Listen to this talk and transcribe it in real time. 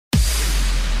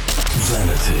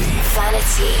Vanity.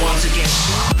 Once again.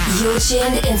 You're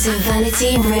tuned into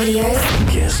Vanity Radio's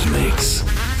Guest Mix.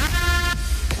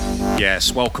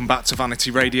 Yes, welcome back to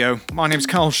Vanity Radio. My name's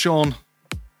Carl Sean.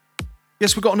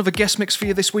 Yes, we've got another guest mix for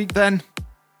you this week then.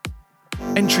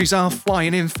 Entries are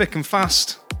flying in thick and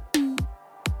fast.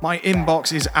 My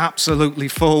inbox is absolutely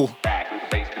full.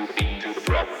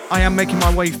 I am making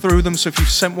my way through them, so if you've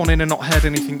sent one in and not heard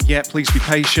anything yet, please be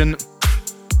patient.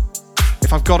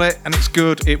 If I've got it and it's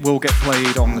good, it will get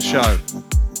played on the show.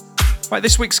 Right,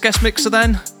 this week's guest mixer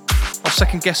then. Our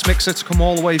second guest mixer to come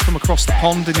all the way from across the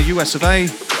pond in the US of A.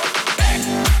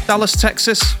 Dallas,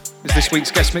 Texas is this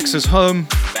week's guest mixer's home.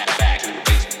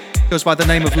 Goes by the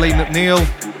name of Lee McNeil.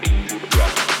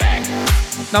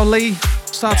 Now Lee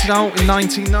started out in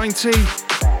 1990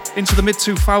 into the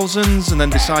mid-2000s and then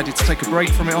decided to take a break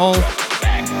from it all.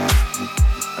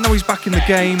 And now he's back in the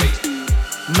game,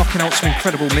 knocking out some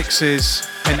incredible mixes,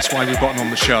 hence why we've got him on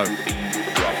the show.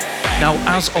 Now,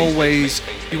 as always,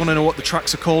 if you want to know what the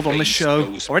tracks are called on this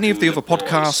show, or any of the other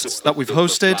podcasts that we've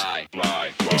hosted,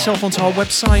 get yourself onto our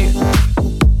website,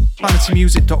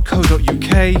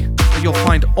 vanitymusic.co.uk, where you'll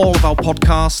find all of our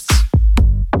podcasts,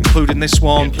 including this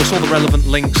one, plus all the relevant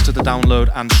links to the download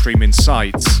and streaming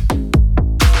sites.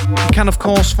 You can, of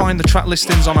course, find the track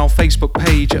listings on our Facebook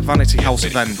page at Vanity House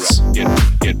Events.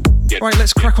 Right,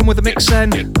 let's crack on with the mix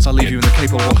then, as I leave you in the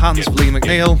capable hands of Lee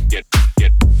McNeil.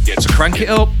 So crank it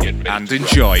up and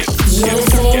enjoy. You're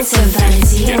listening to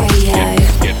Vanity Radio.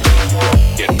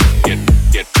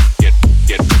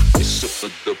 Super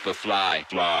duper fly.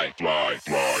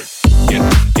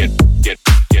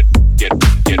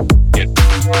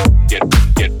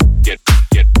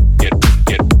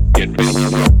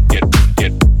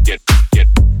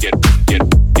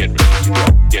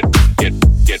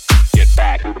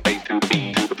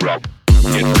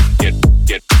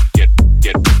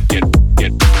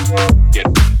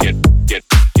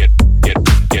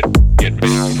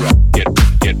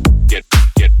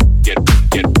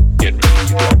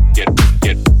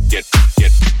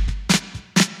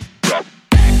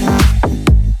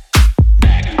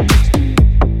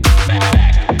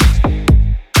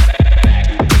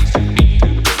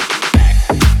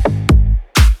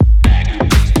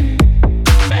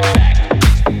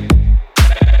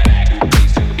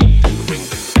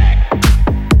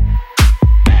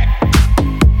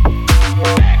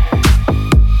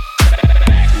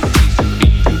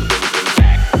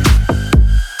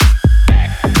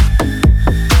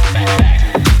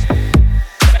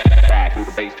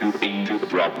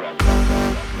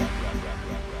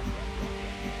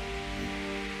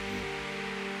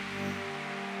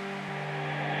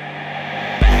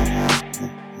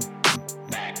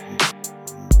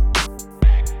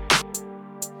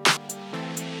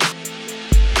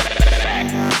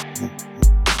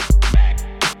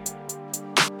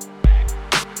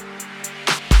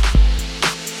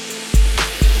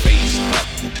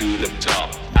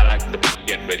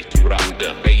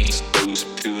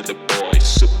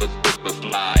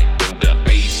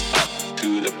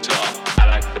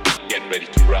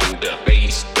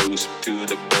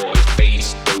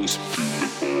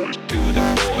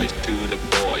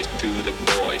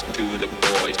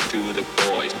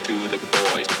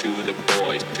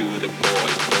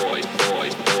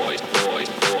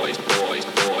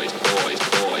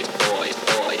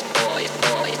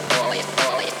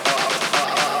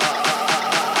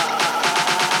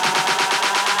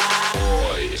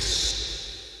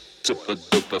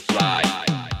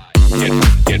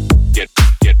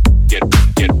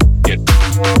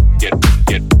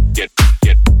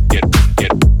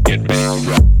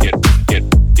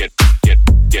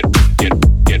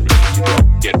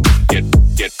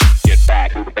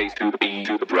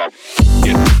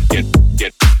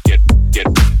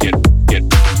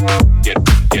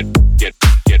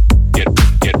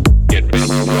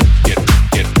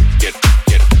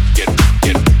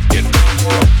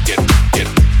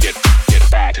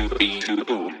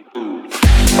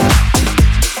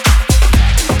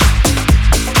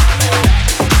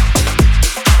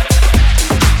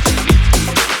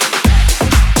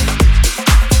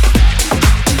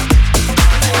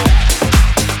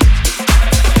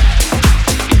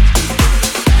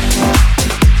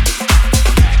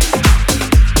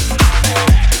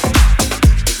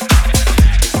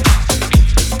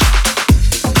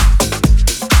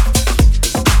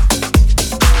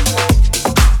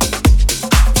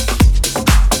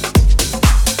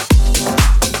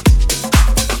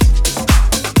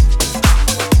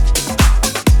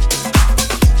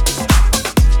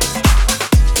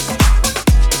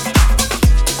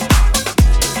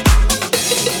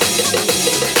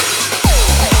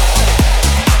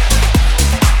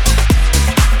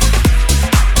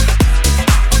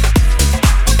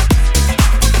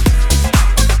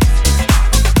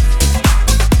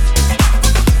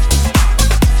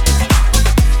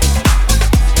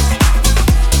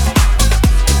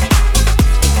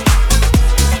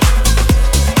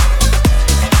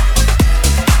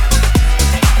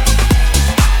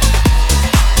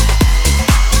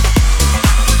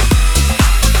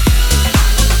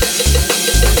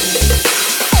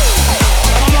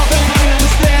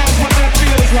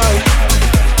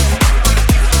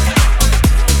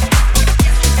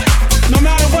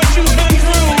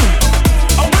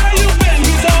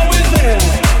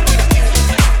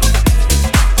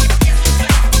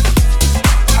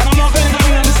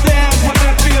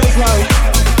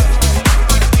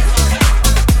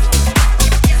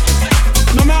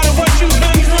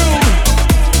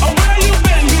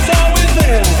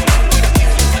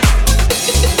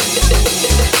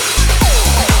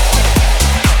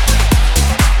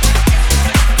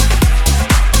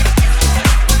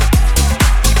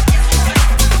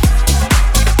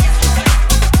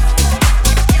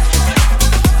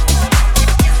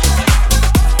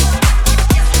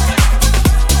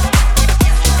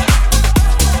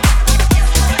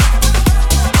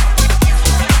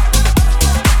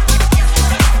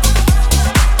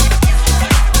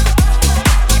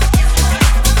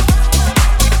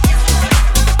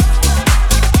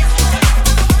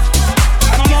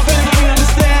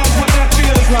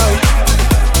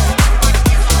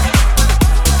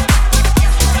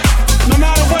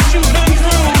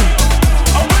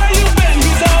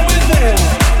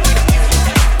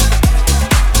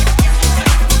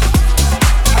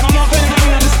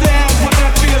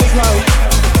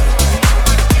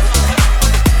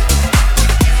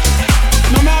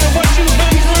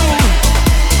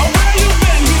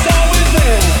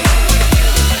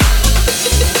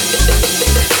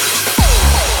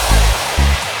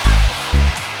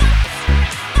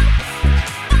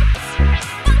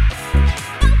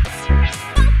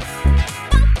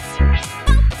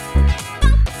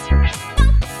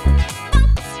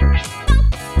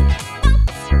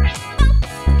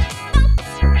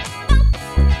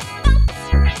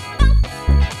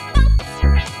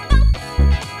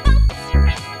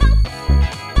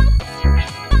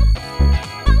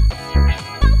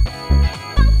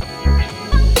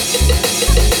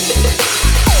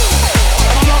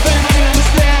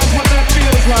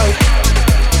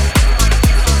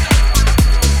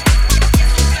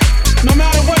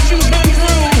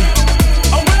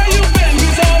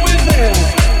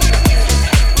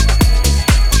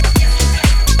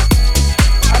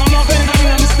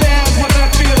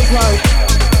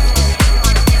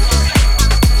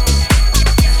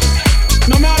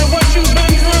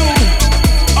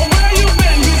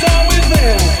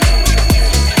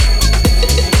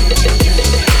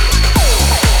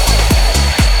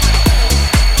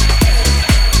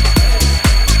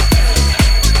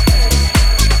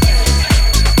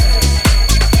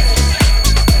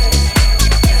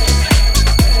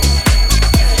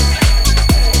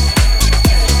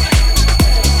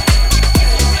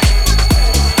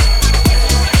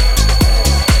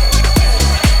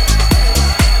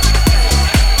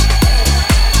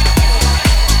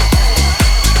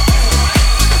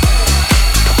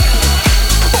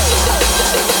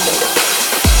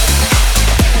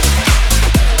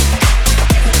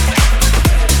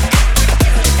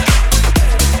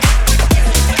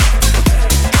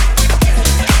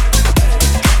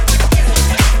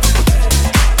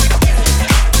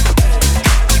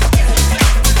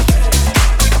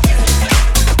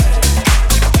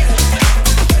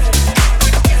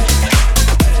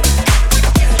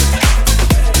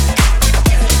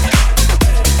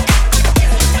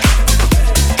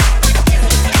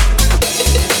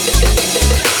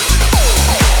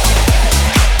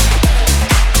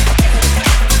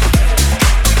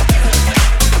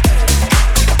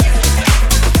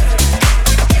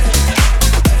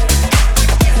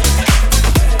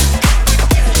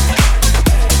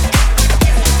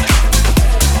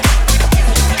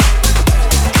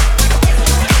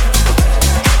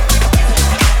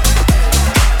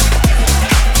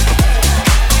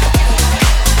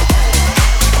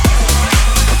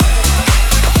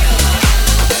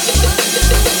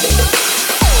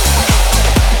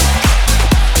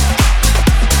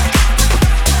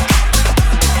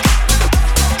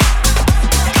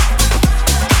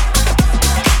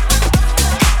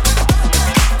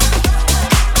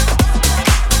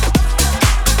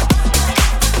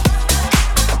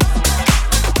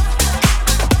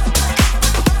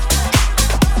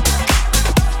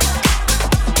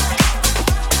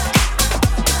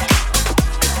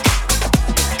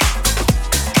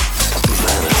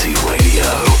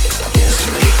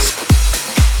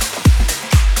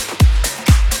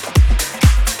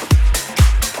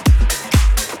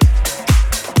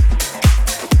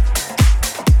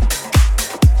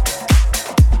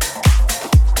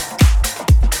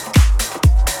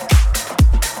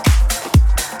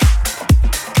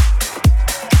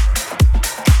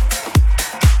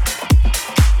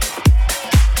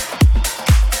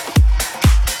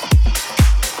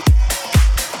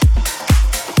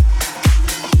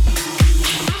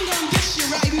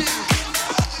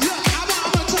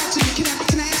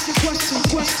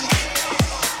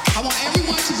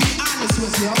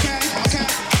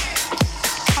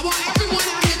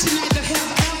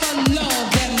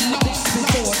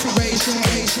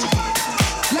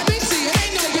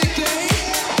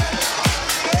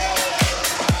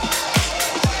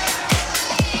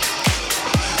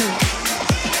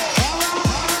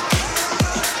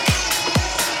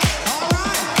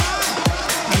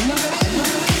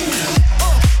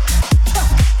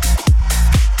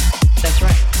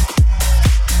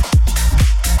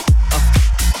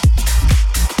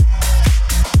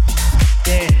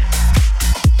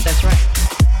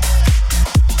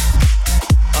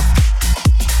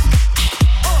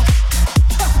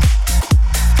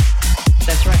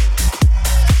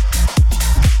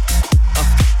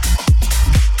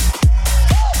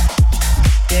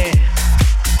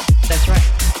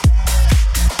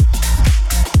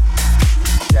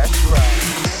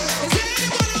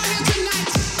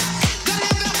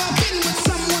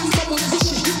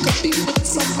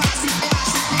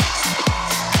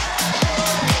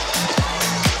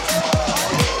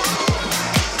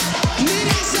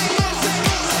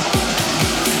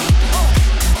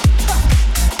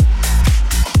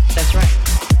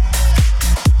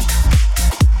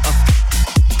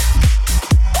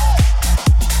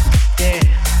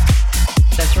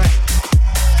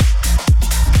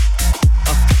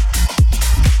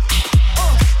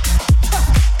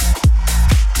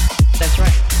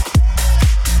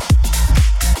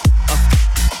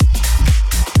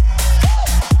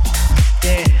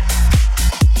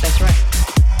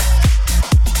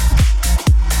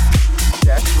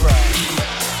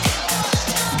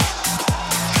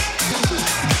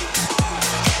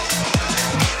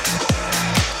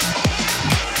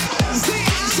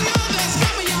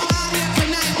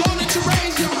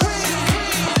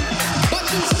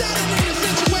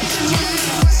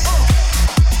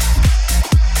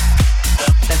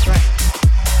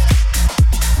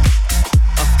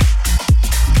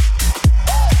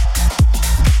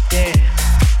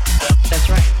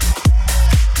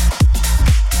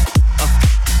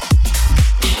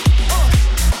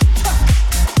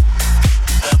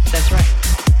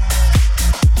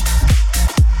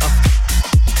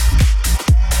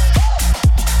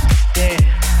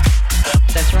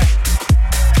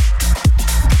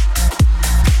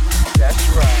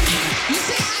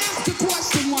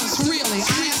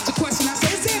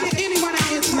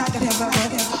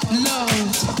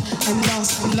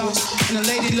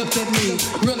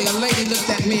 lady looked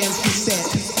at me and she said,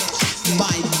 "My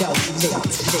darling."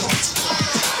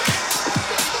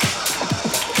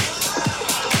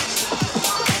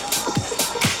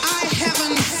 I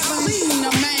haven't seen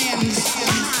a man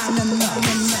fine enough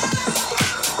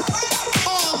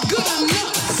or good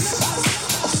enough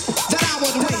that I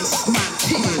would waste my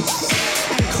tears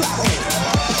and cry.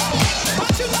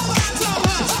 But you know what I told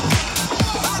her?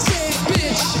 I said,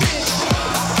 bitch.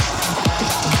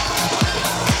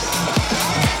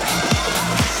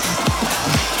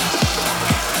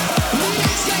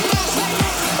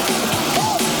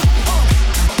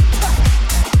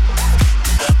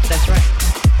 That's right.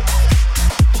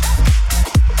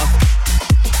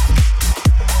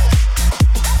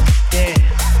 Yeah,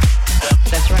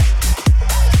 that's right.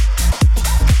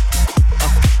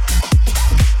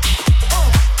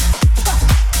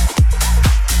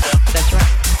 That's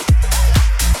right.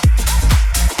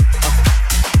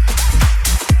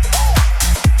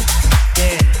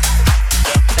 Yeah,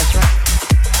 that's right.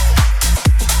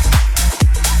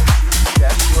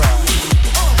 That's right.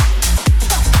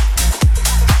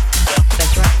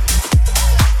 That's right.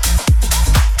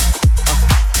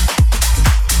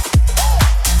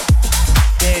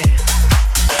 Yeah,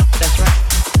 that's right.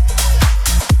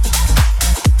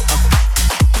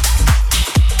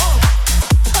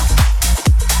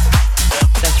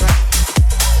 That's right.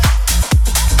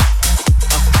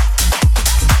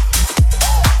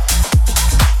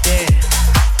 Yeah,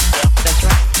 that's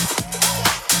right.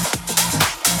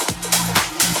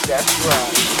 That's right.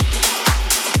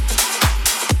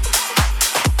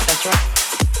 That's right. Yeah,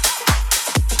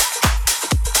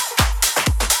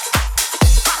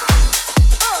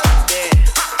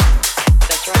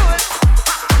 that's right.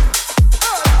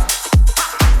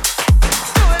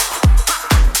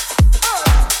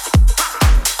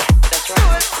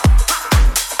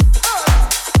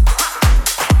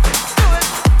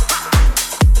 That's right.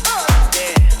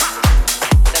 Yeah,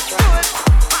 that's right.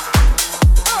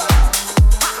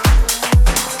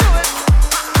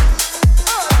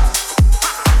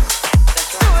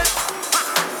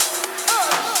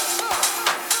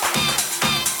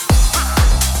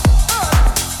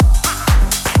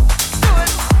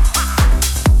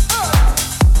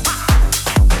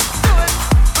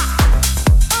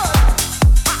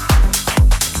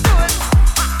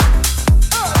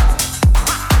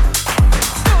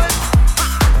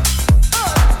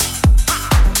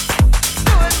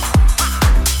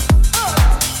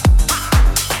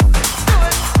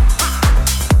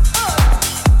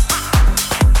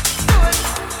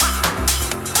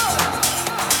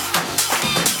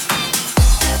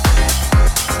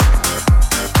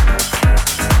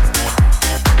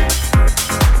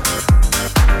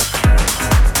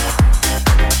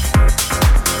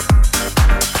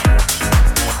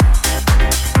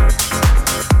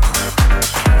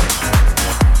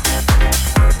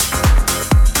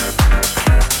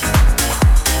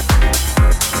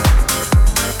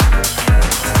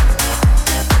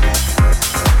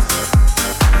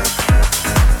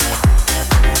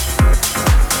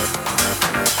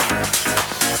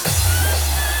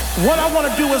 What I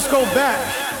want to do is go back,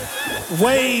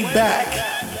 way back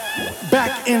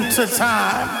into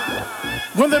time.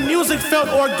 When the music felt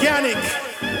organic,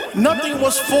 nothing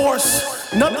was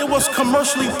forced, nothing was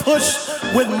commercially pushed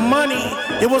with money.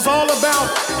 It was all about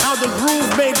how the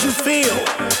groove made you feel,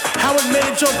 how it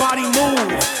made your body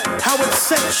move, how it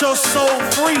set your soul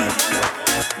free.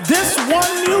 This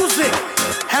one music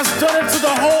has done it to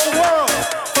the whole world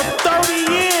for 30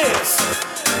 years.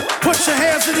 Put your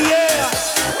hands in the air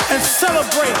and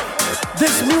celebrate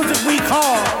this music we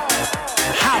call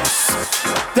house.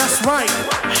 That's right,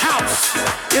 house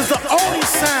is the only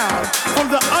sound from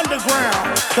the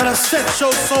underground that'll set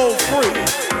your soul free.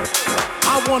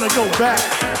 I wanna go back.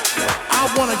 I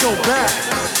wanna go back.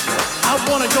 I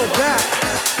wanna go back.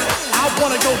 I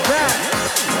wanna go back.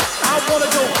 I wanna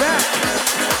go back.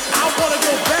 I wanna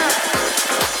go back.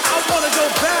 I wanna go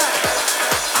back.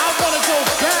 I wanna go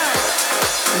back.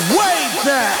 Way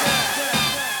back.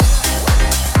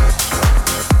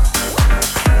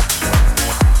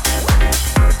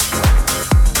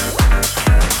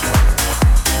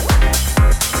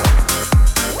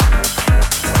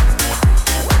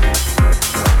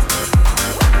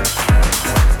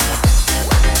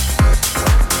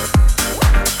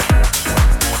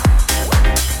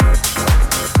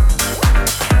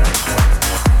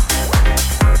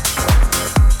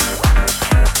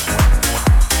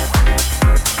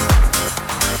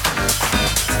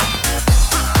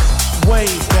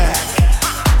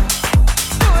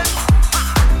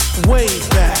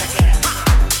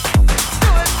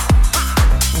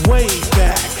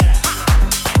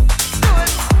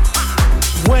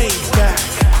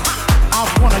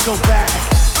 go back,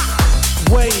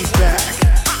 way back,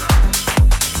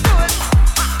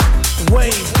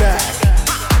 way back.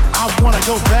 I wanna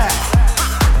go back,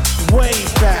 way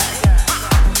back,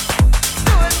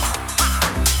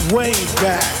 way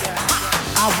back.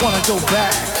 I wanna go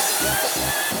back.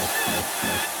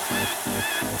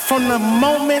 From the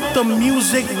moment the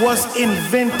music was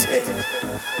invented,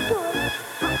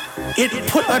 it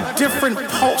put a different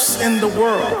pulse in the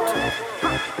world.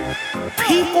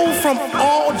 People from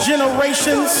all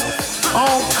generations,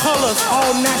 all colors,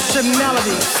 all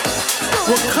nationalities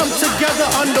will come together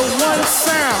under one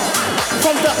sound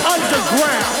from the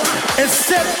underground and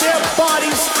set their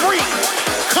bodies free.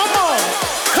 Come on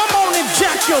and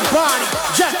jack your body,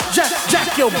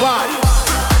 jack your body.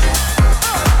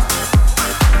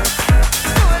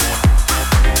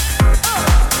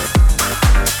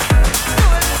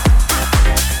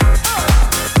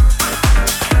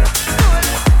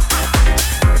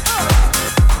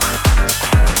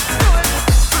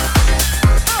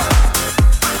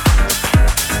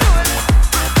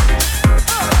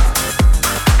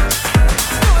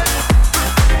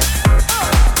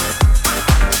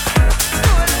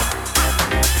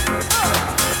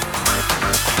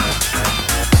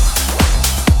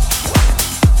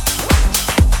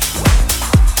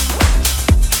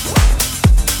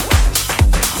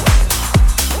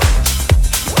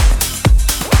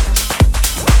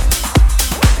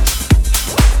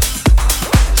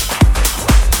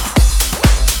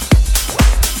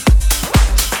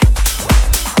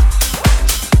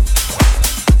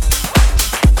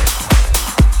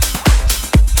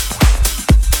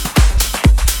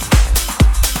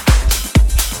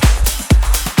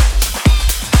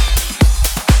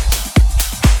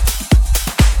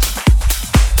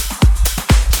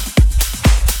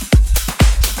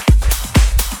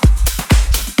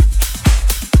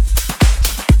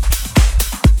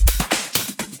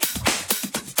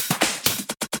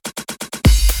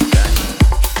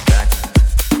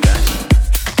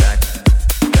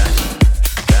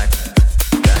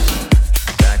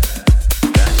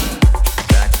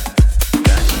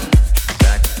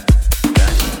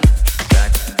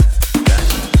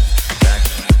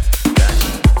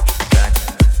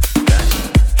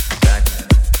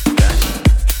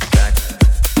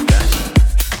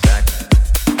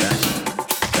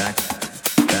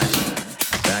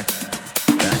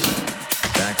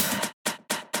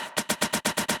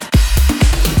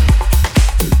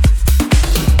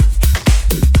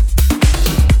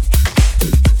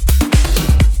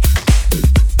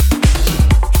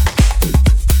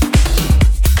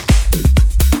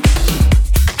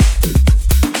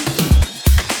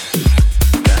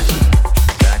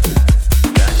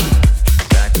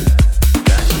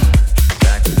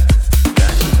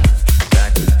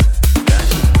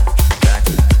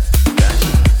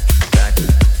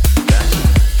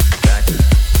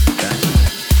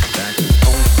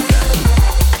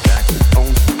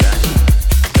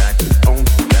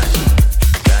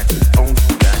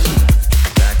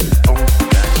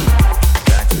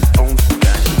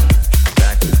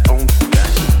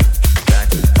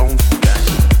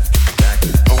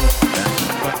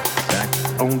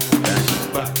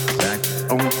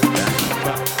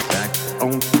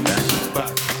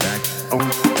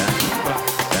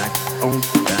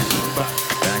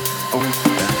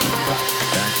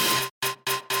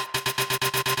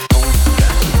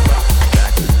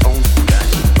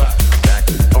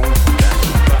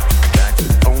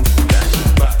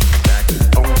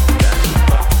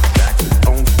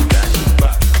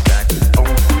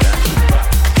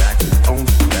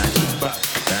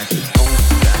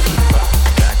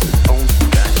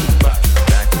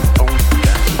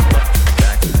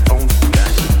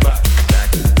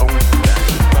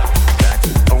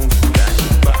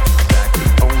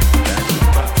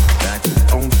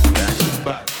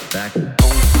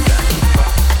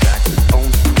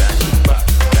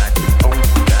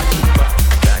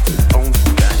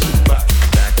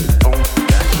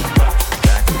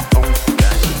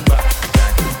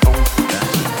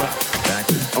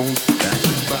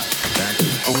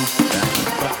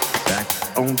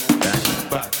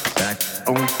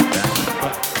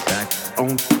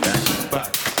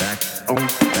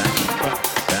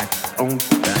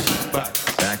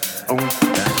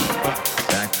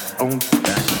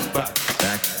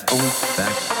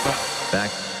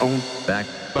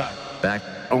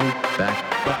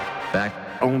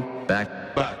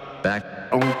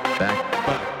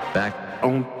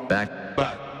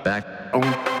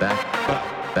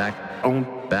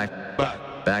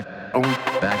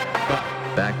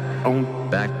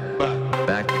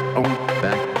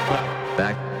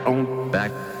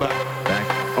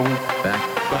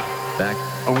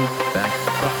 back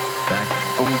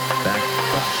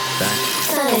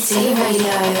Vanity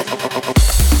Radio.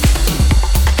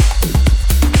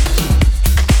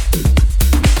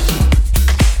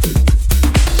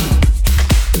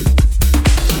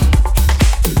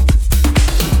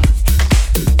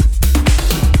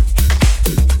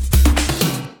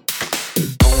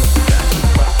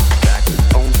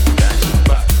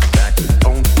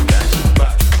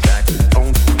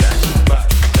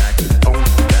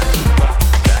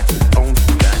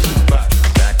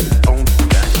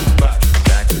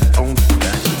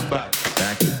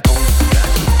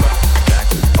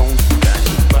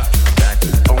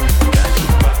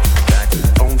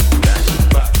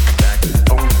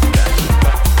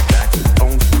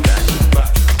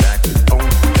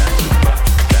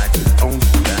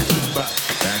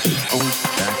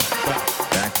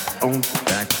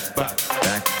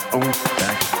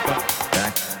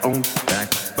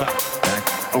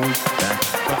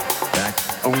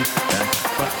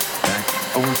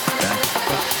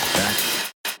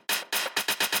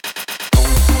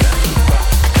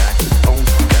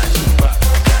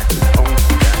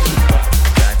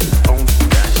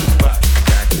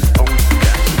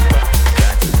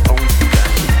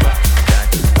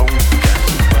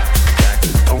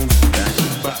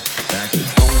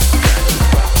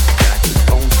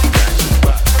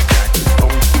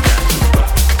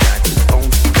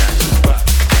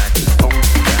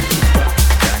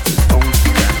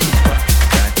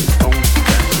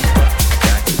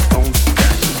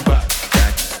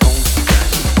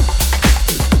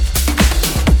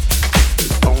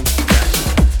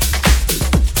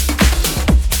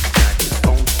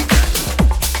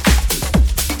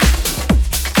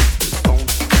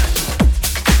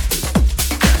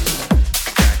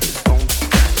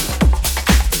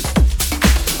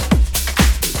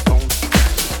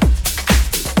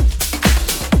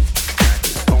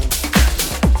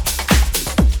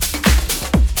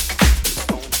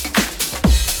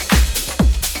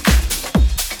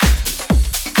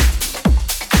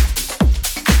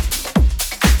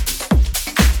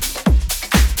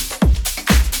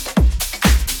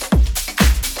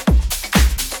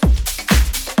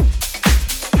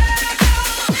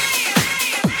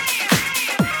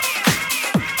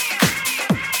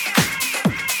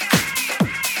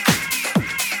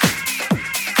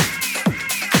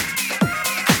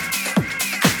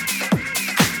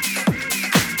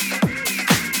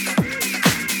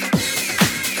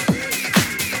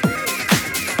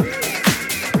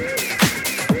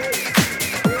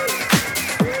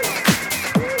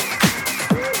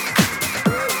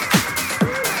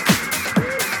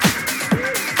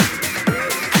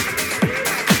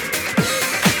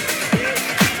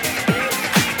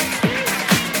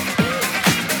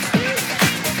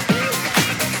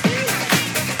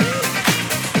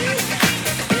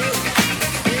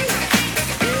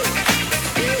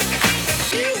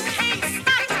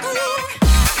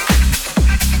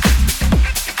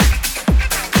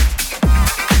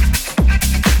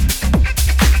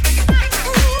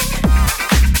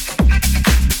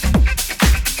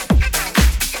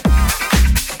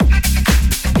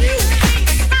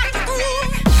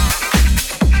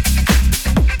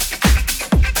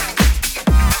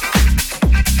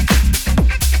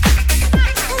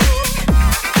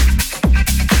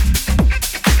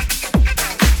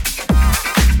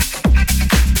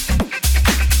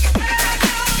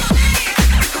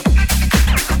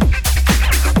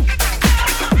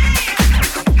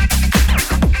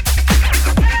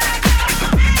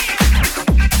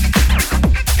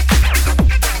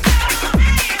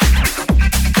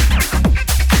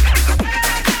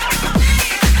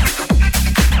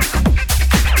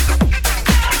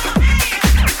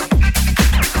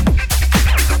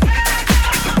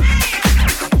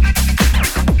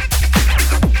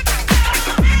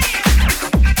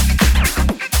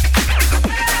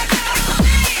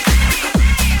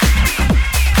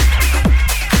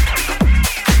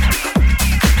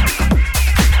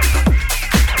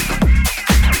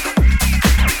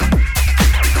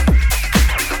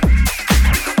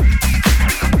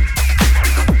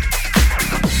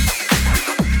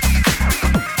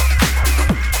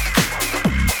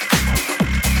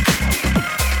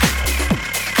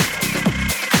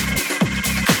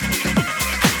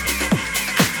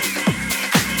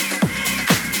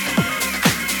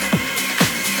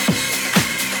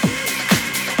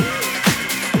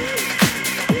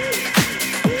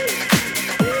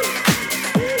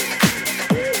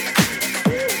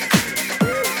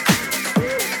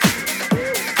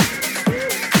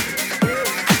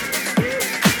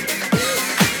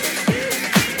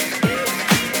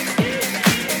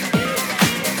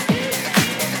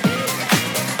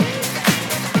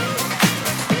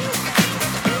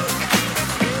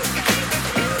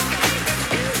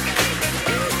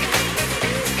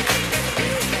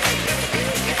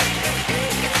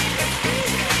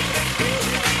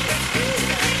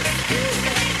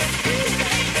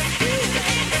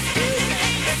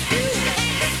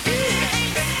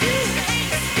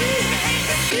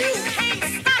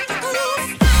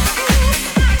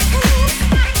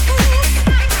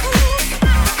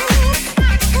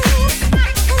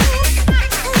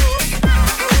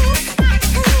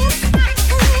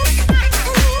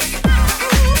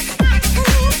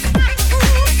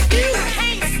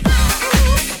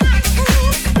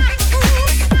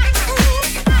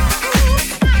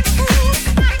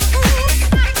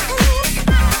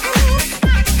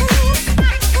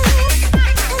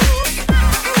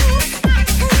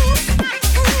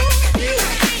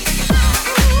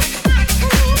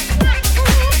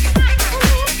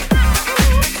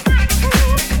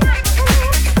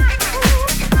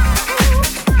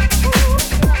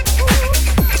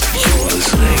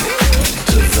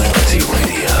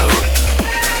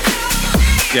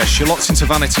 You're locked into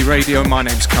Vanity Radio. My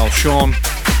name's Carl Sean.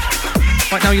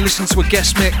 Right now you're listening to a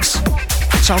guest mix,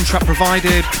 soundtrack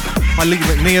provided by Lee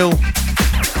McNeil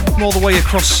from all the way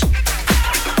across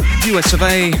US of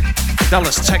A,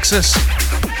 Dallas, Texas.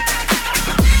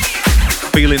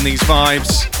 Feeling these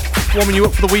vibes, warming you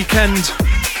up for the weekend.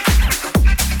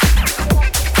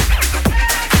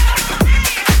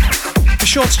 Be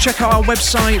sure to check out our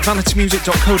website,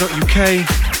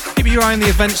 vanitymusic.co.uk. Keep your eye on the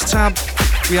events tab.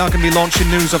 We are going to be launching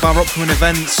news of our upcoming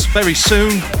events very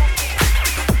soon.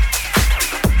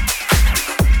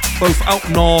 Both up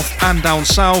north and down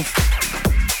south.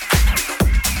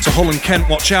 To Hull and Kent,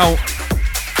 watch out.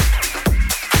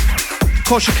 Of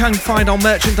course, you can find our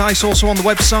merchandise also on the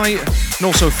website, and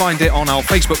also find it on our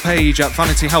Facebook page at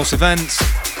Vanity House Events.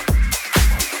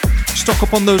 Stock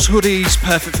up on those hoodies,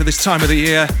 perfect for this time of the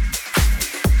year.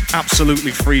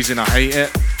 Absolutely freezing, I hate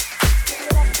it.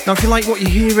 Now, if you like what you're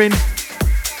hearing,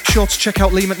 be sure to check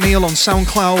out Lee McNeil on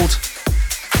SoundCloud.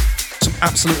 Some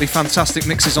absolutely fantastic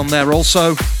mixes on there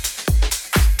also.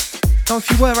 Now, if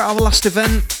you were at our last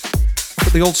event, up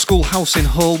at the Old School House in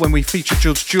Hull when we featured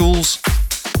Judge Jules,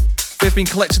 we've been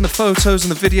collecting the photos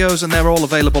and the videos, and they're all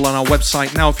available on our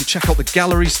website now if you check out the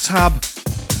galleries tab.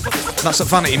 That's at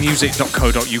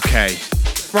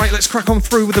vanitymusic.co.uk. Right, let's crack on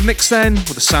through with the mix then,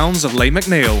 with the sounds of Lee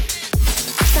McNeil.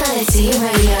 Vanity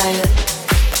Radio.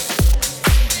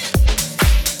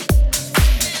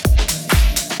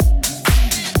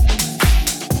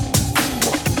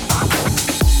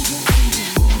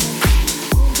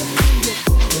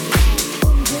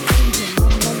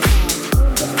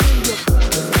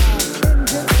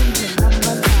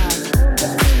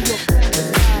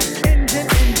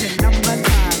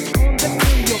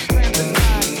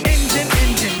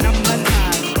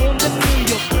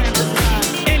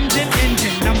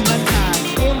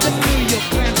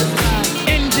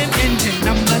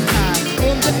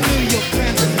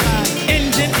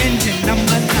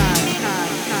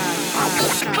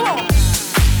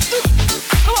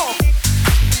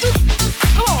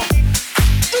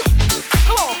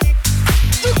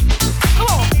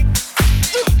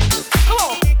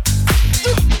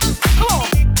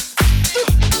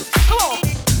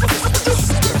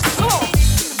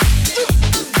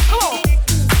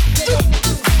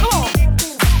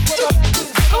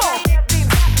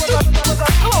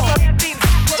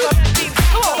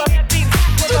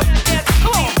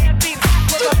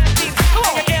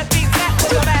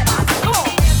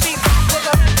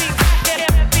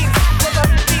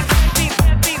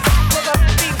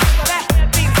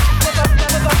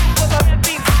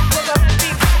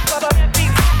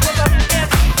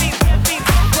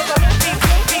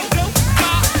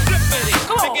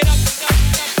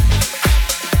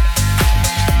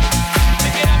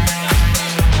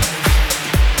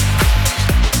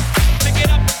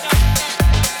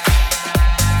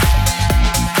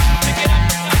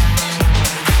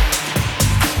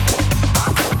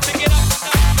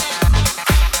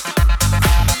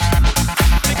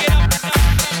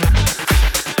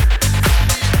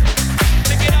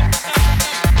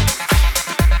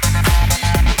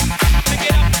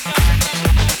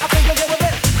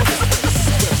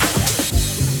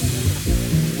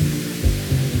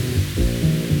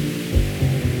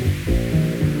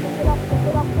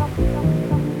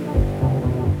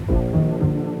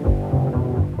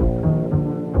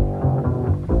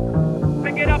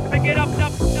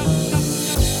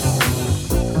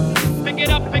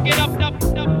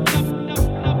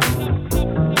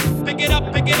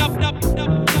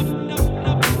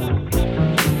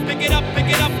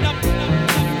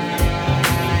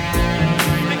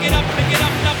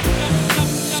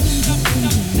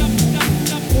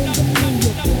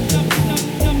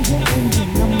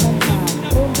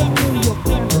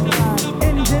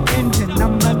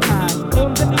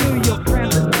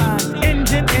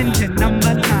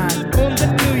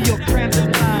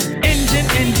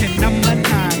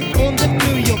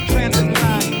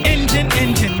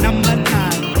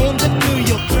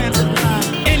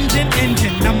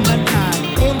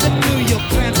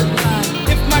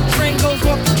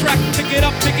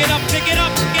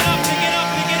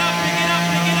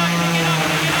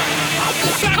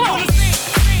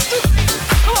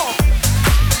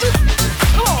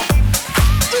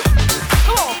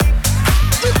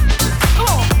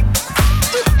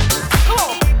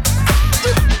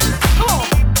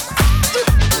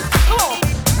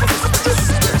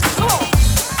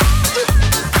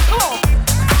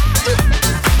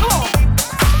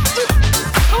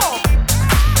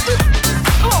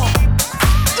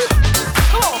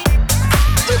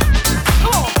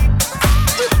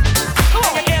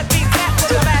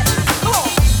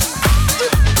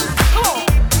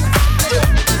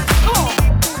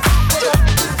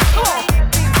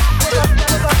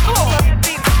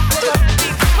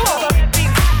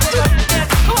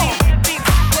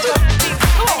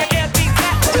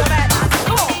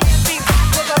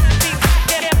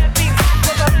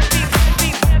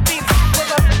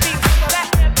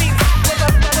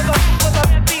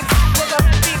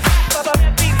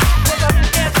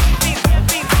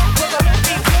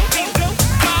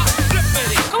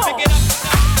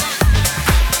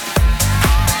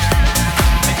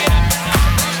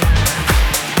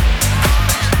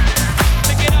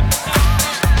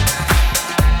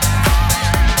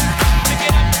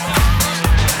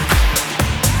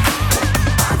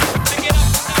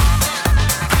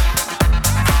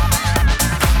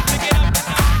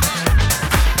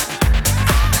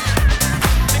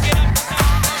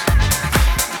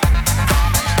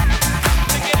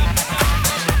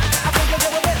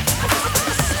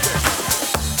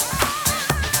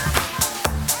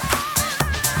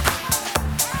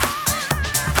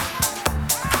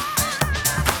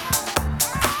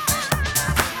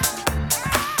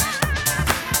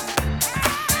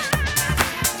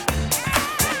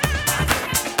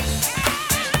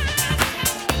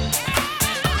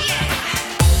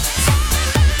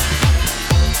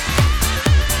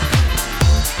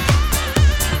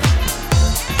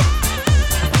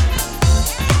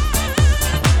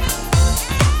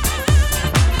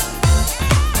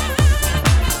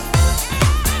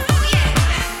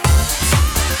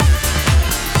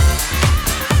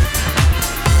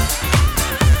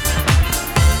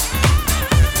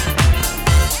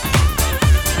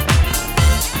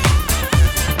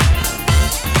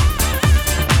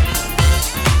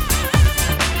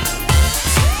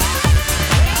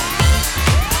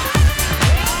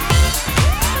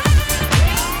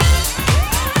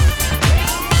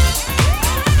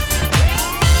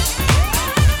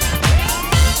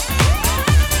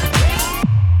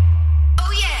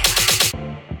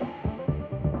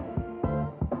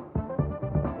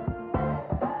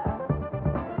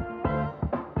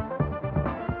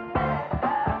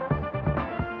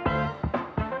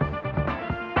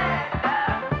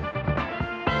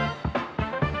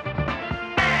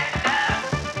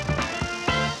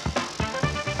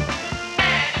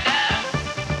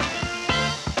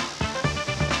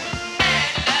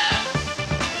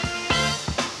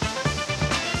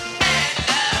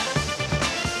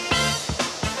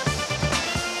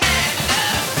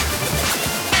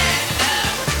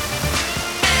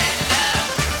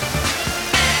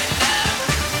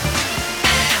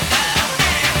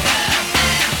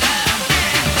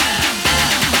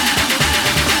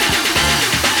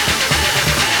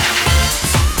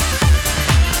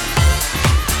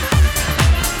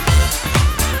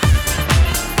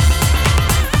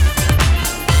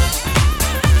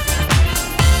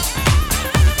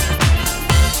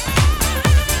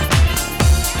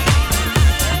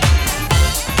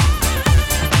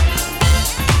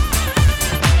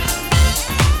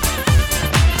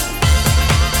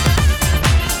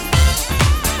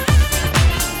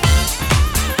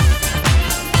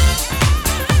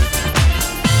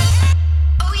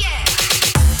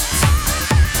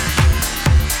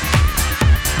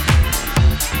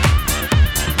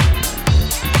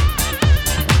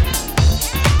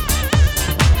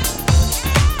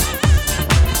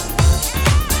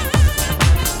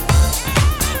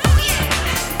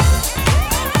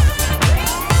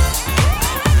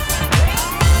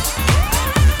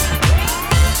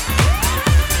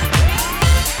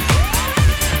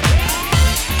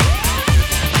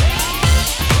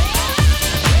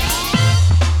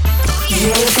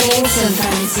 into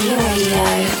Vanity Radio.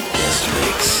 Guest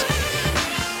mix.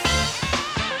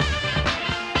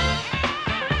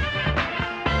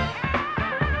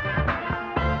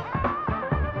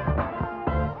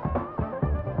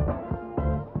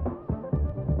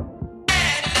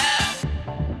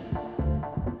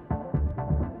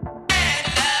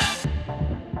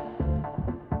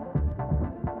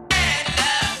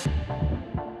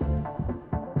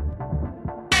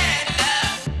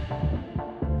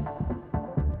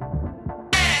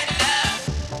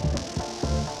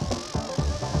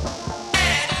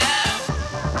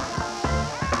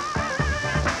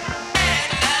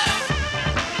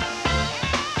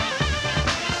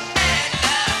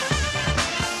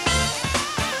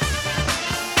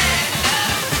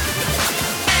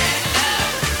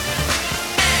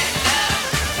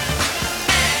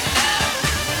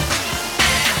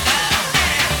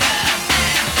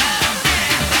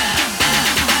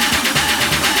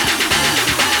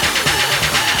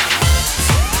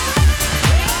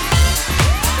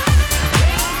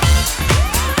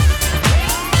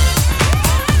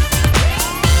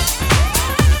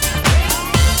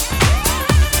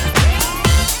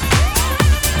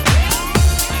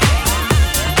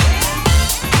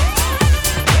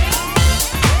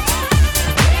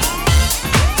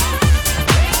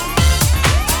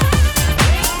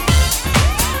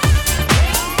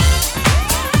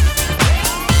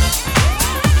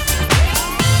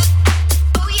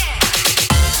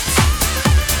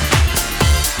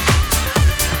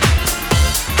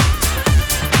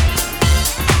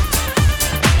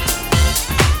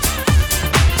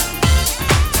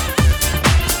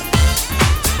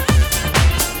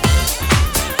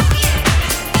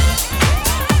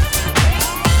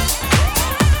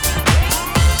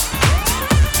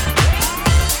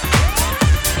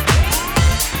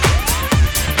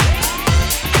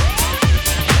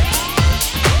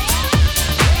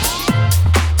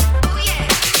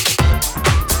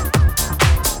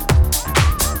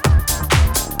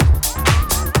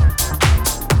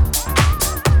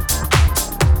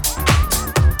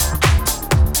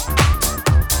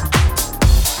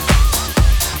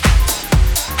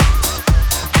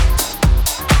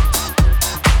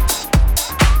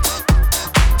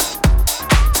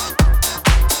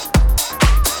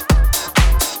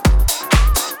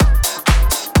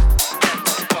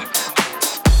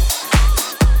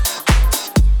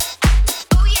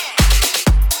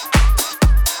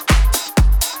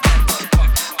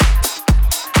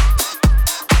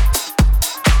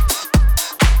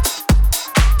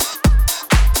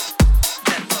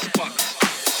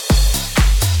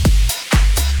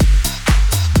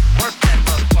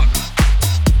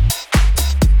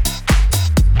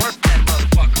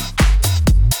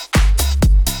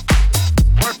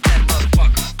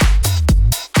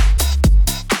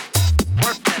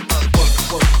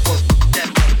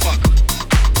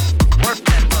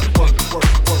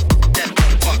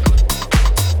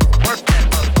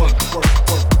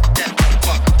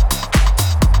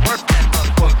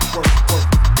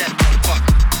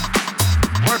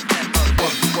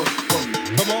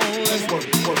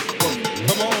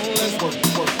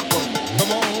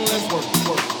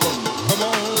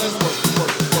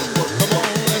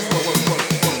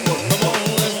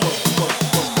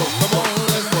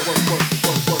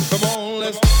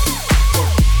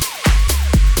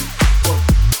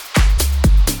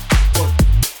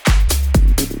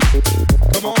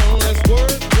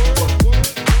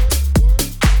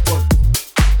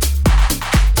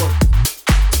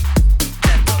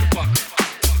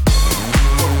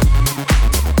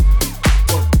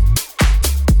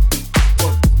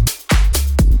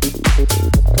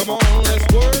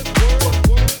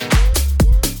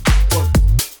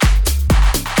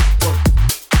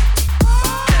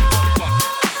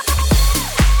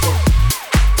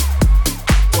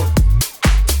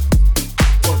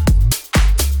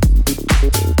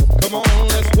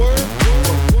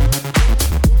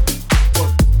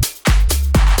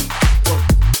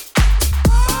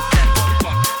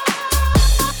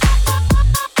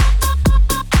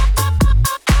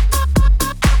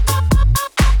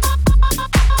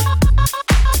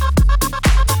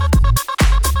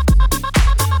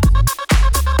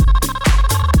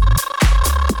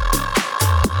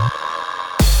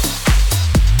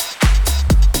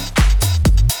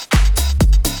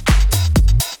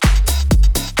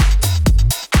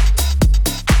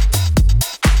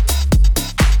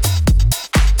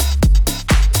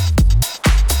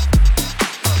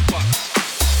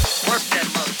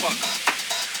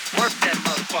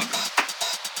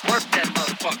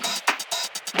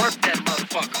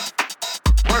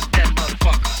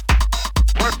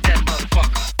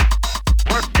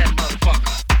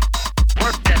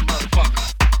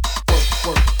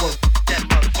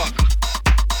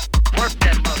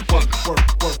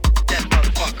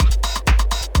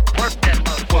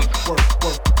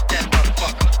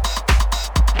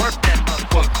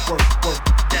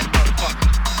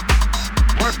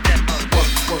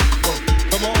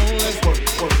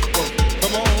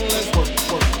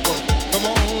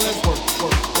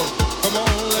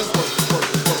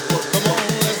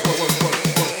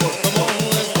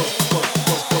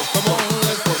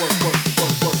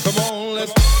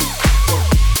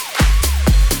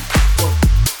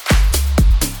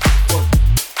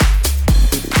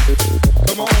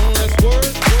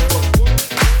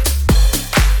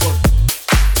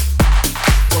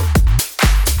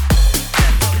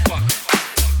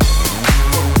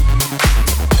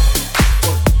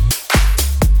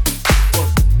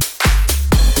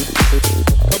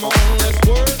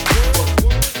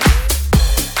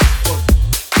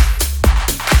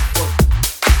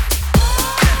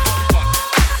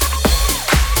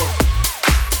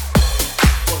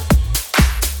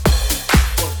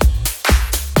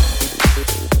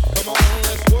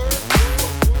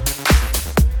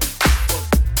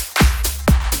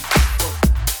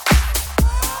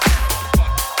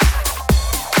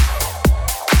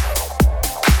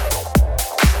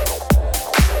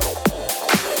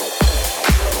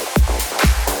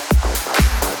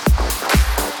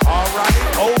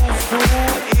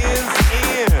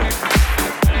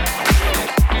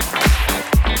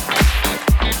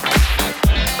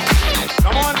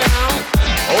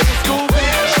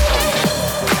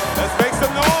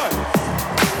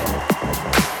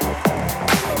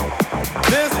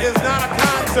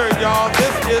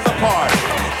 is a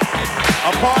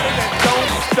party that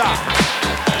don't stop.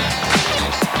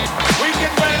 We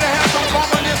get ready to have some fun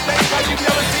on this stage like you've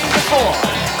never seen before.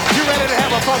 You ready to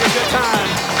have a fucking good time?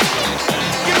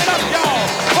 Give it up, y'all,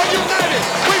 for United.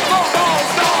 We broke all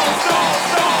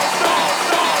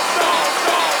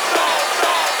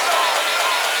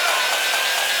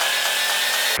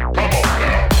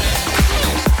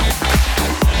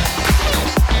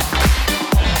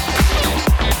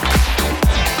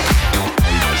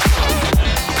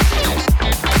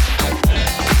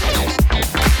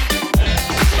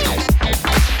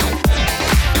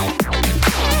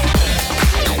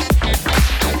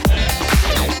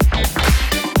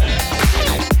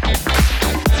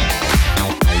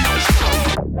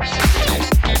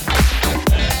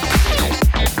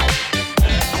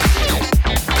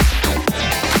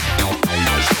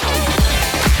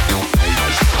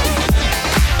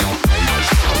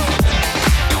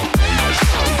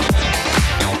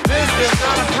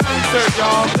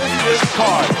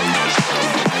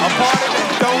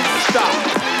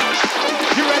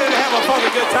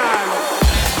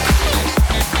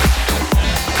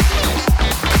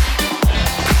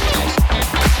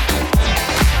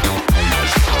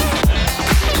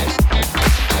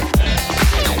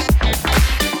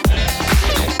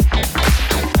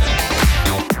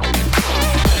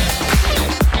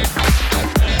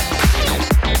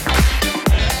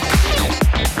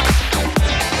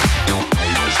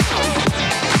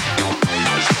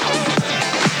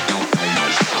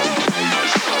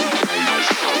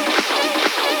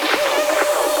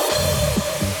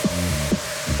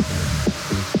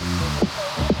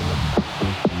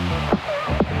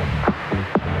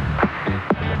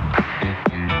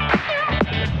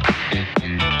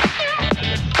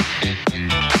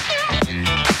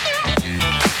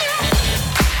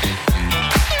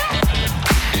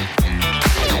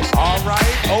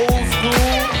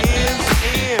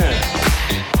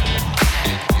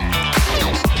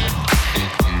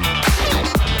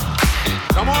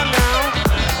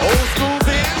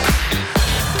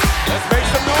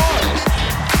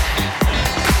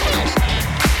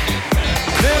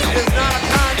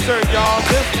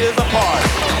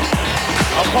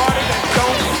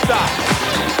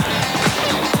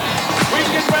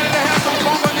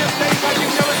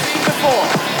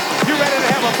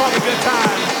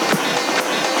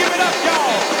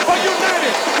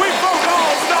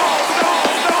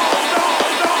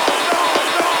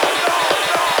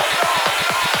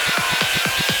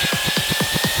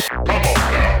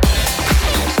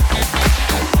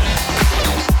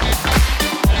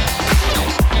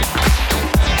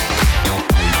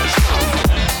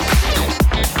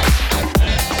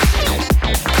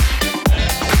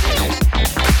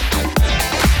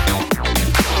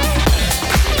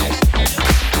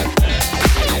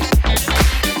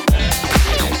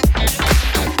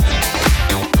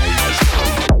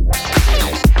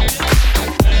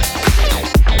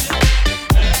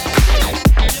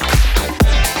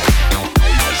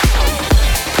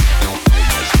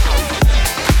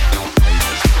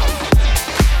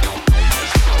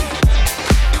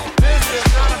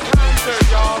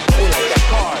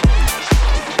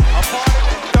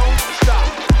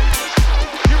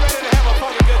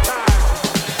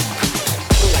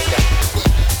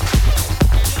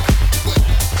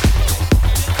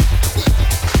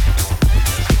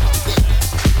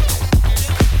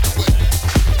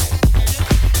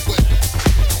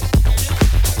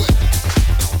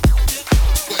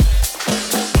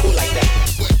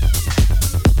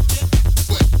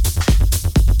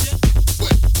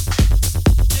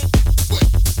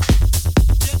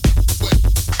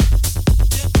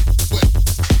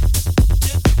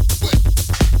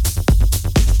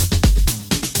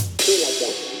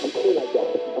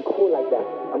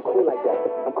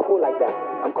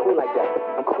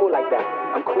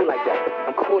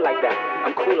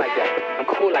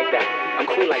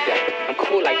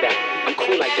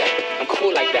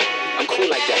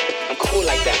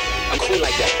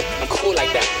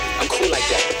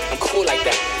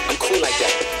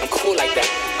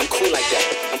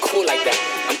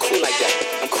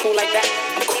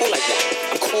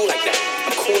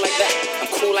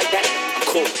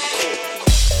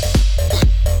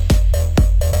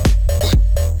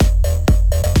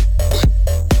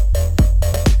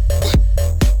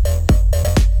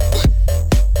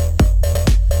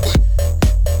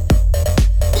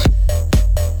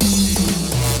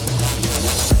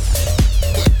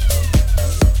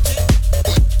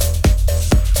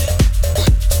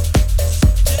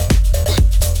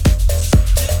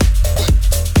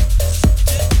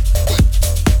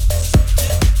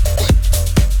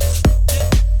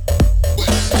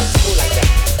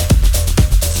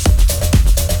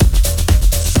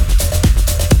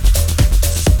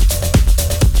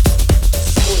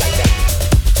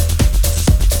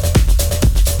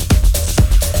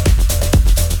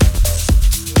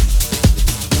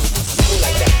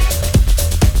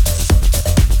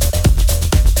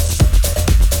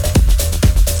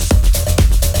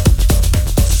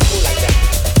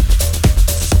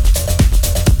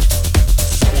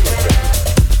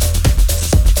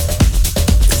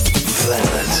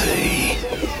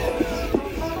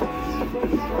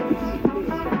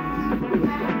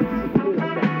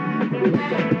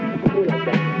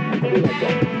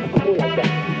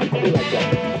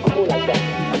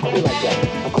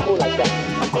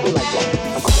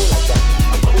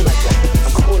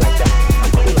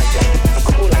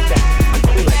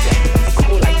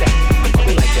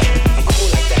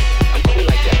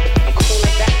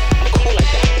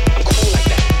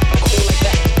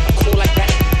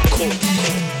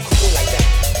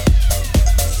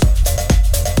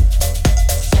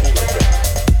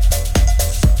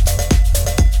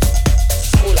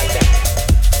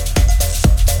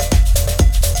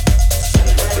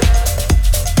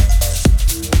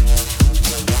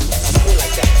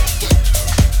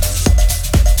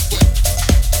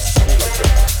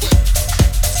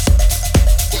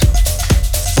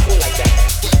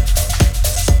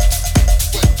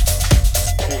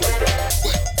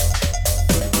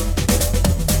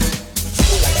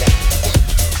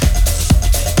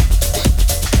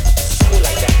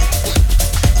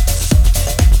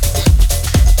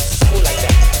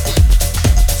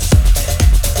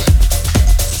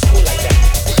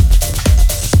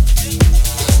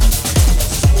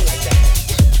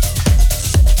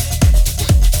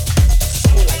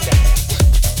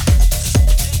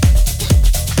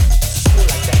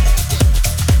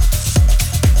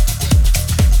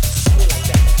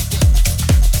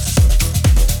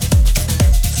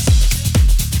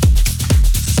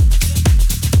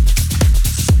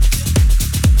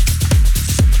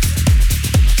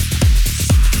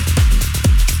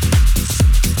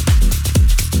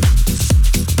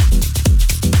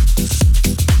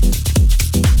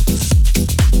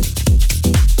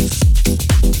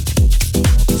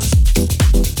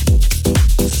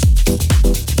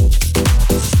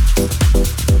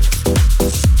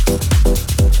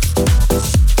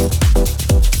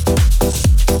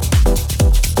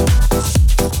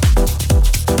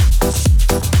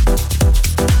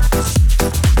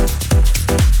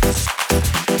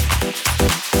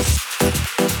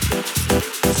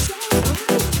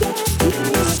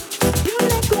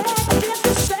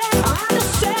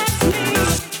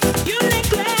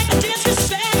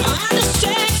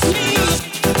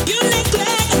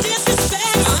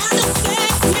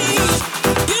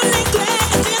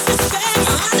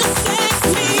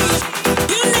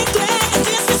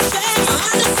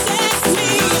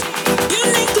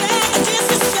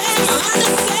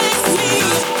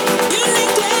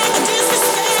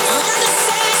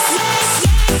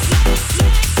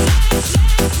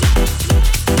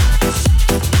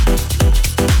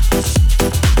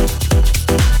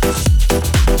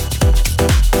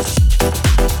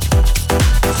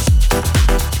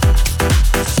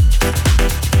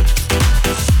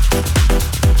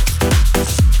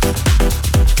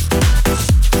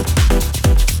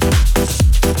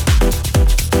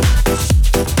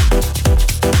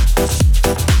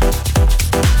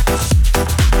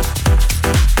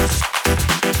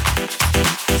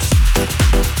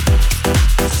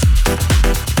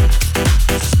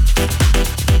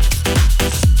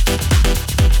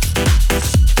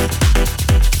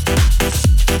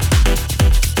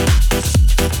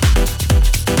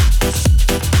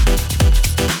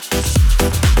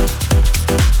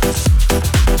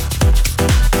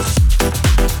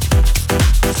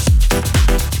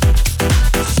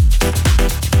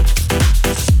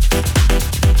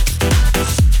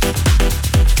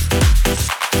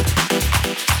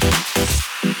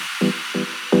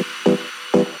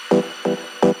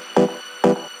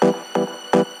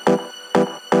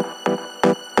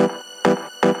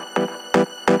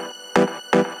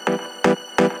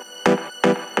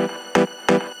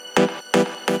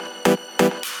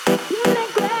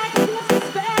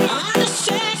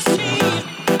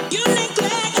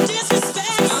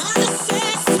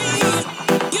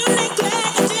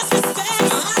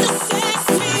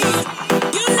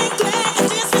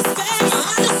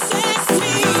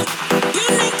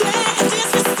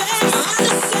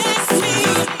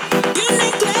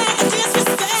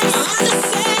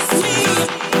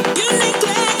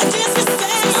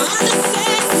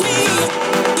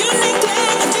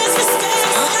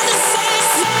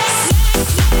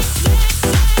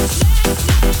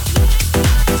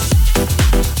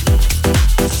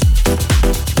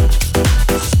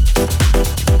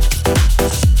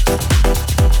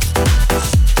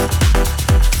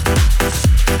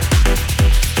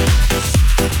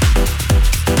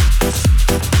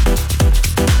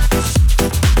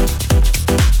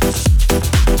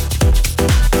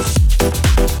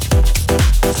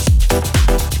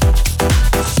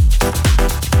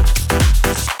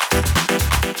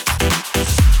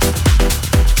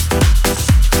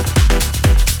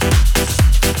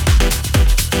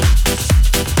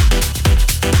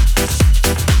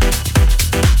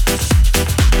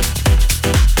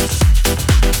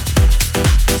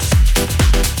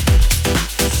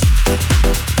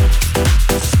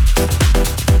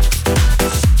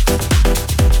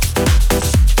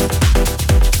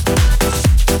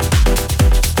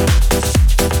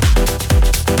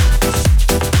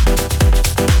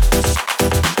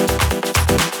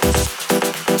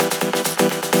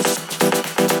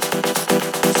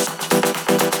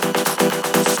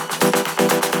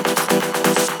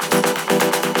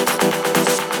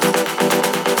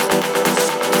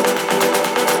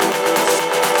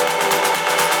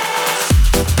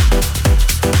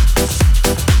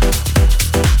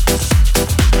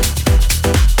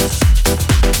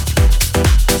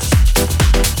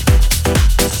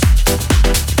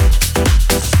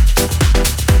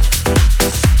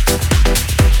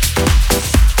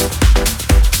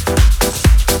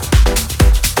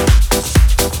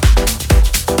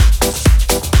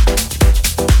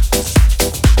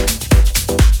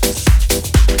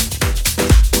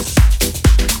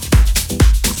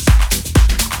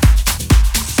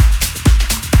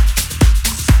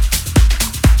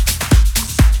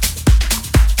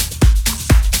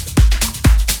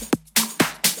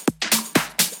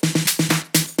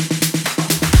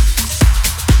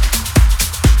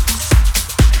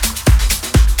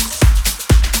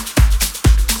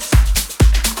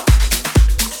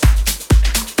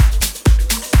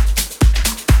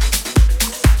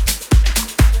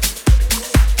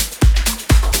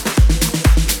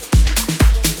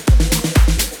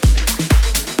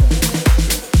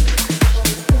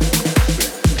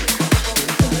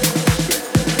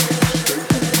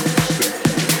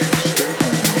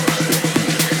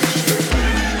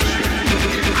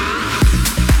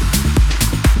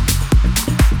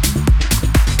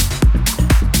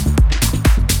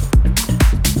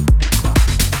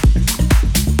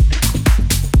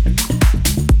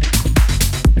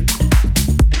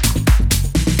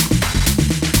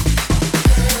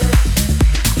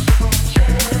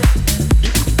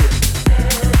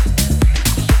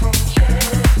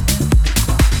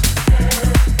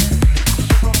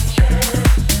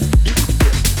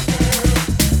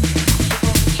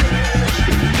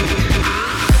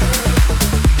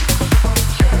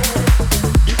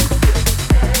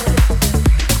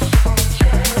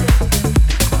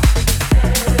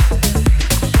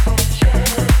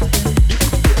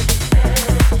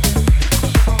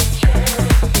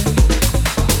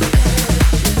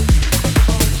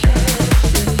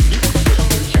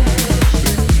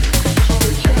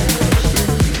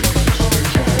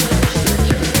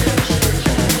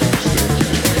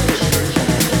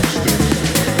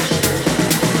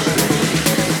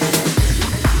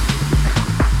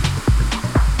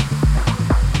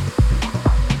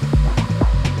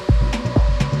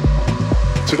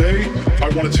Today, I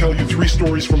want to tell you 3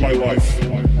 stories from my life.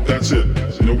 That's it.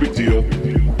 No big deal.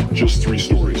 Just 3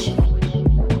 stories.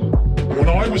 When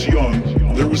I was young,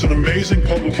 there was an amazing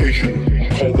publication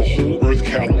called the Whole Earth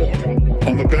Catalog.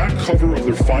 On the back cover of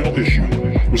their final issue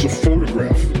was a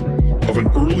photograph of an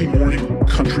early morning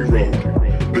country road.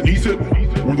 Beneath it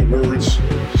were the words,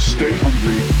 "Stay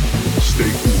hungry,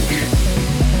 stay foolish."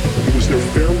 It was their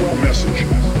farewell message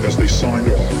as they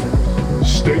signed off.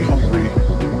 Stay hungry,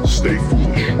 stay foolish.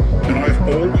 And I've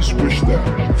always wished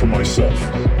that for myself.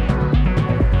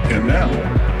 And now,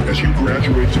 as you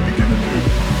graduate to begin anew,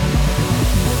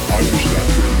 I wish that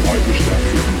for you, I wish that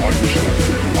for you, I wish that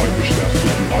for you, I wish that for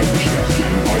you, I wish that for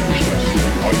you, I wish that for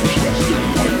you, I wish that for you,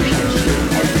 I wish that for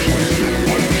you,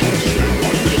 I wish that for you, I wish that for you, I wish that for you,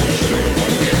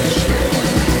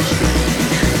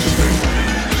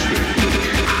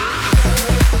 I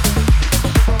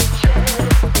wish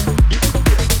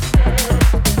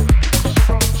that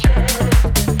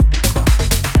for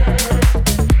you.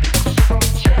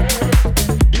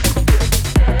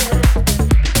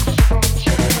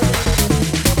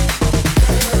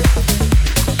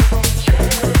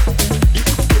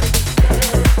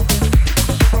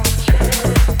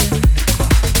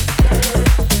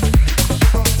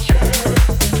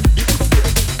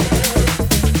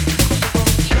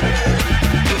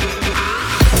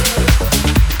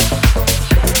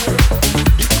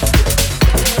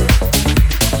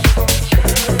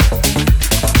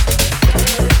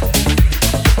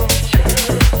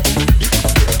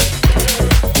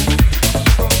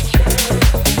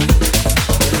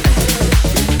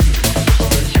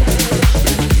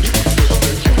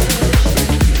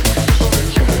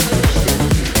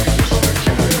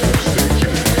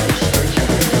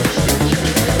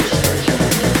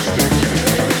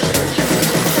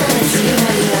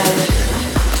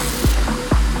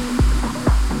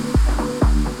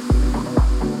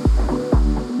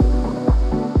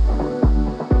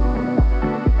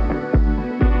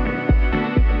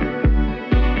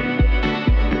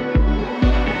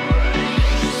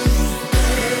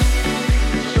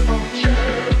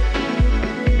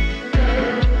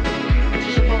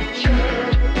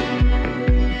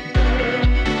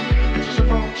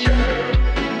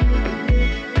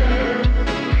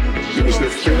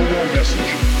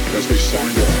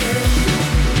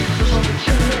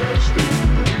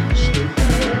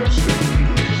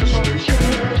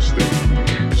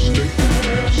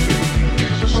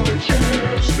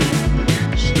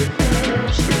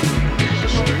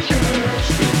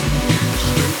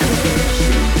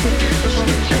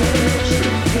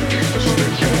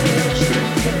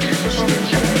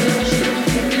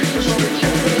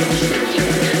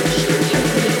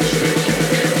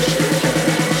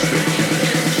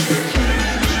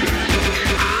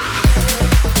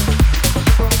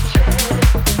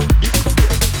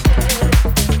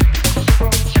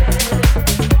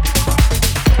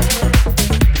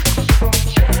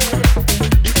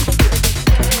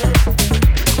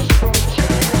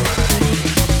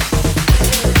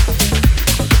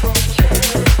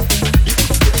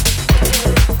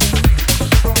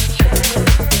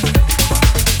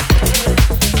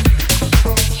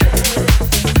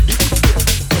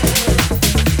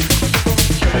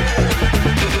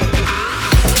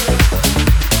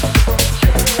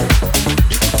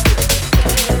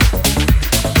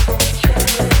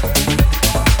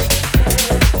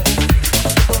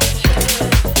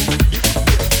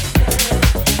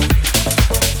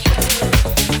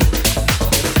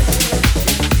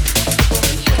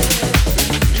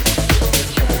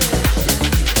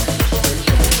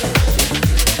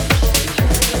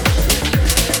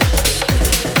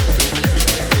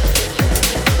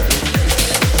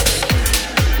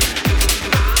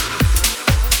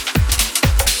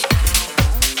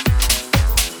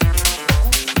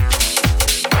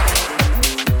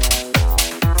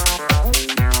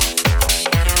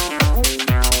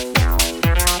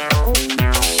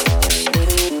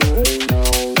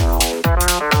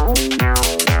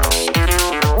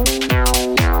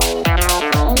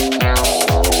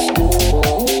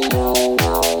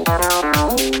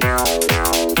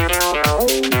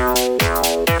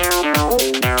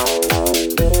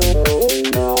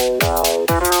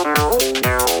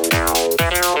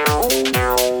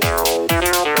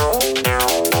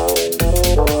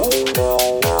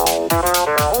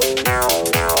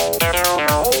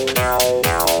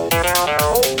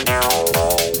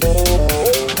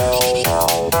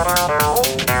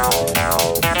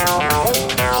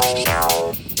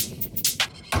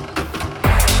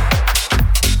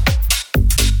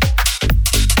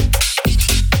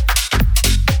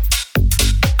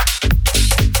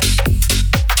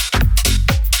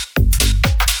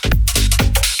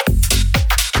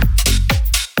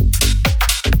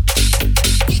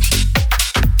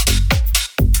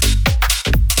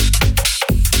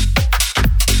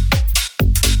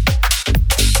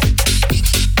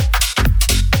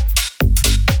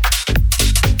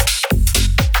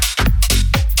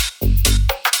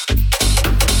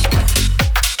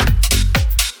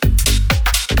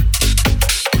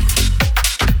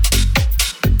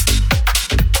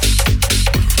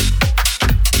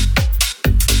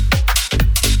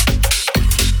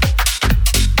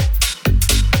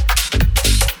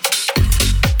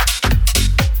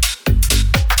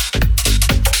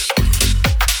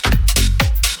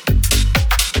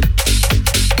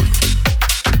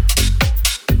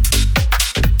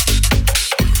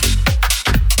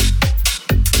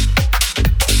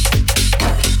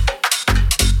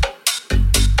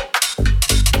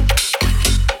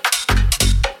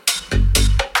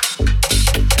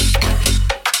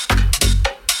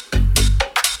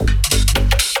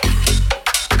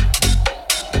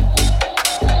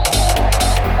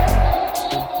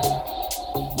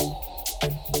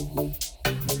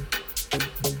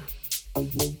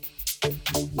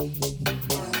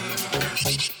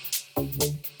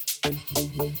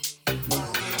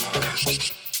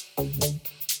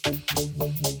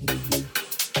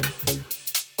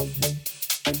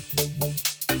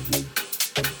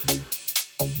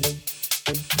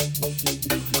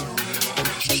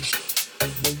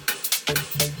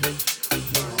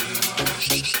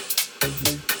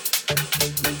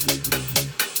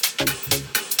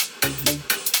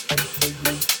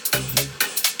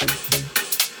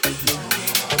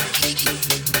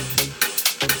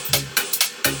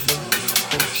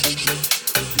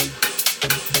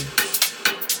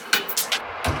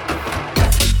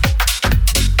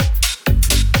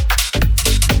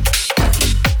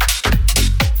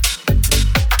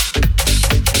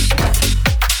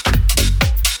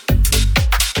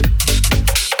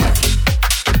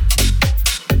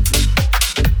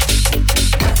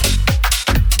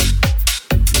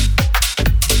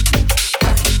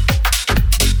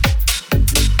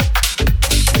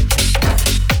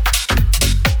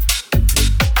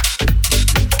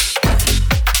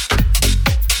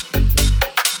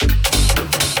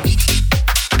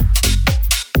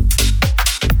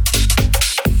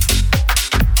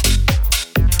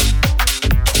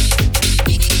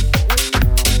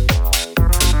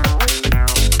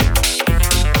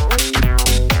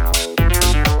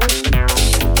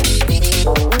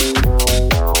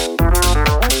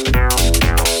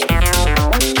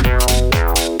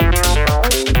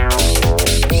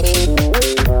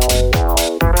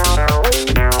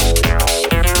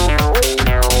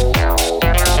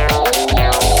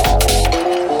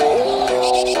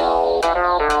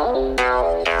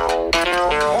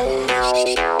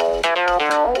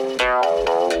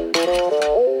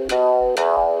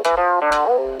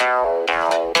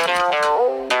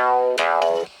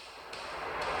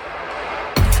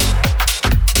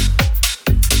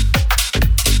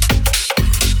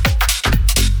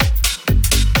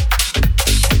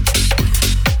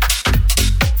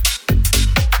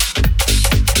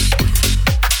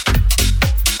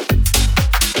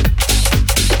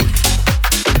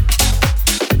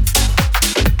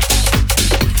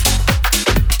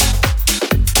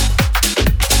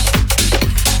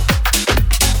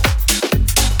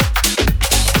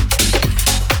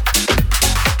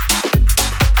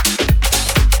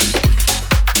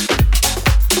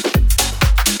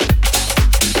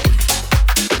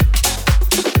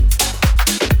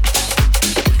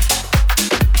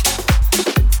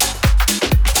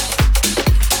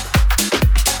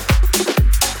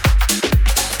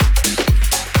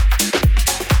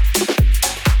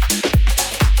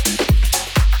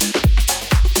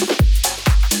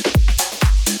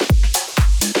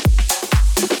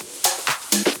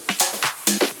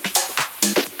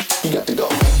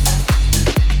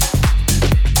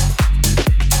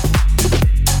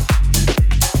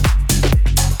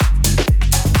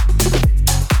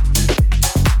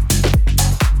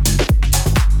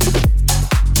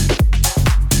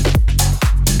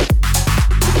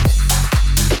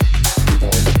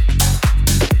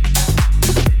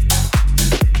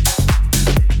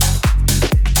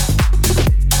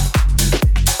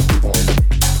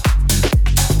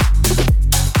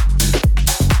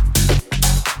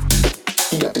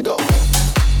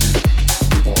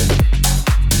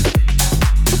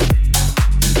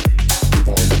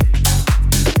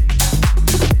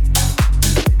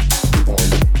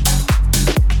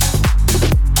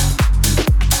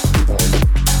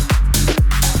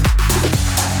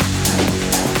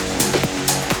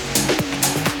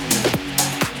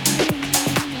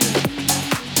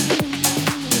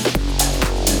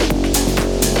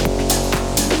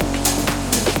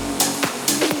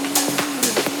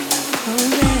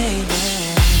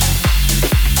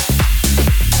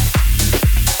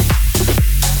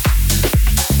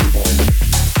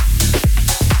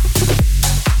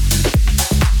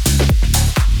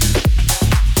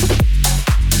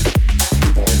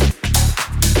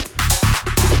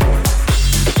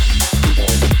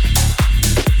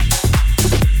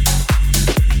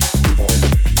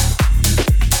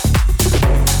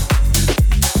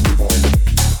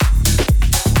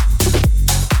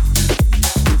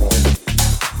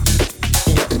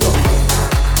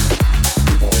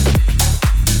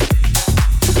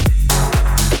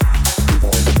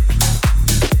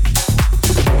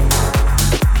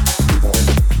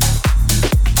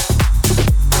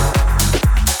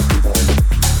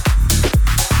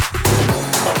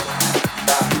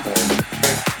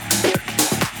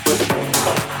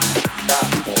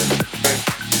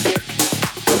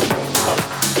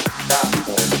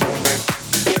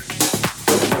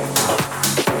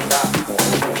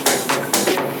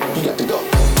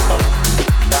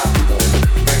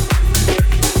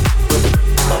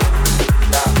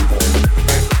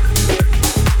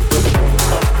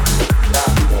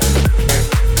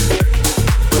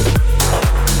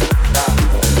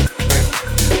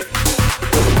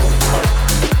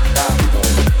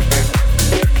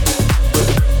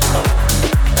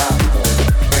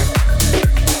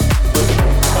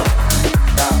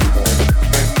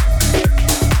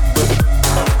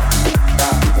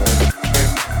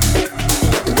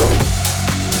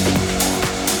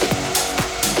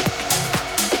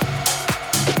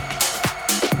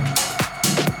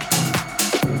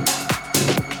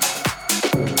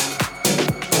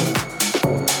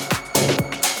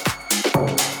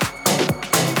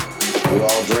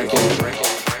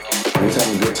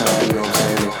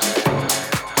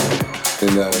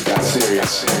 and it got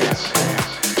serious.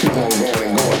 Keep on going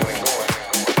and going.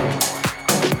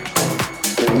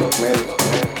 Then look, man, you got to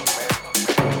go.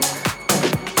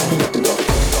 You got to go.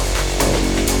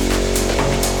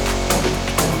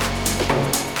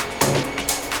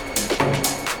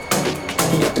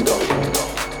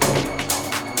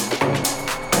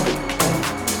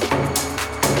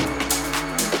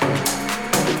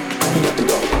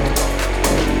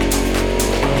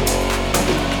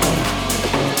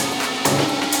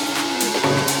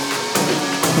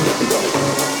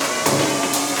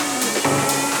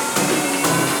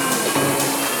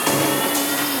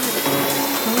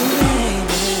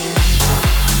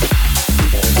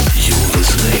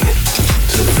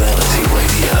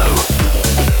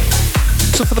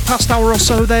 Past hour or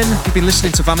so then, you've been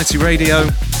listening to Vanity Radio.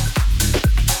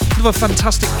 Another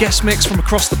fantastic guest mix from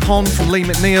across the pond from Lee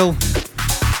McNeil.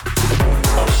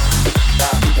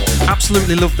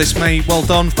 Absolutely love this, mate. Well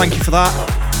done, thank you for that.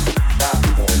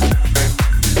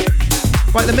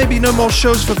 Right, there may be no more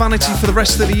shows for Vanity for the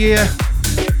rest of the year,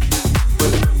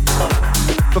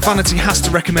 but Vanity has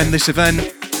to recommend this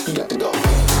event.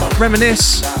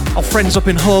 Reminisce, our friends up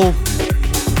in Hull.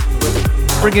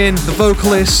 Bring in the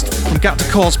vocalist from Gap to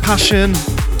Cause Passion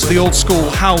to the old school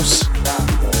house.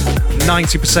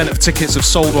 90% of tickets have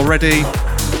sold already.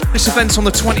 This event's on the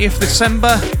 20th of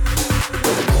December.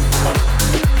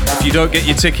 If you don't get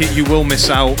your ticket, you will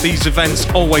miss out. These events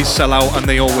always sell out and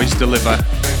they always deliver.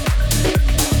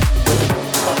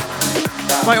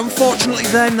 Right, unfortunately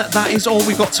then, that is all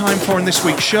we've got time for in this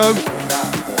week's show.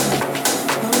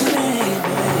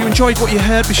 If you enjoyed what you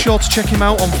heard, be sure to check him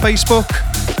out on Facebook.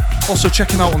 Also check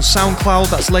him out on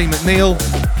SoundCloud, that's Lee McNeil.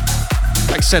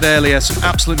 Like I said earlier, some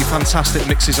absolutely fantastic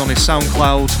mixes on his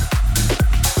SoundCloud.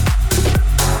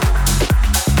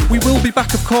 We will be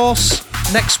back, of course,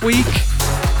 next week.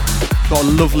 Got a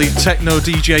lovely techno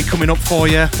DJ coming up for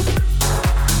you.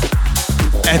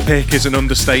 Epic is an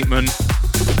understatement.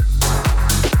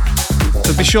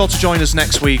 So be sure to join us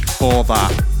next week for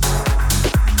that.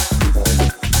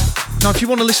 Now, if you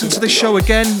want to listen to this show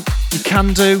again, you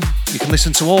can do. You can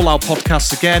listen to all our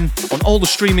podcasts again on all the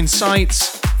streaming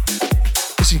sites.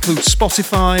 This includes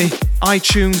Spotify,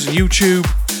 iTunes and YouTube.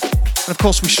 And of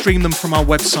course we stream them from our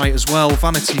website as well,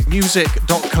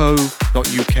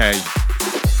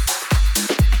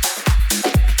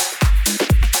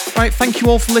 vanitymusic.co.uk. Right, thank you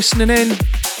all for listening in.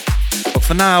 But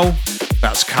for now,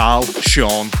 that's Carl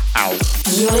Sean out.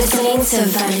 You're listening to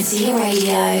Vanity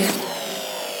Radio.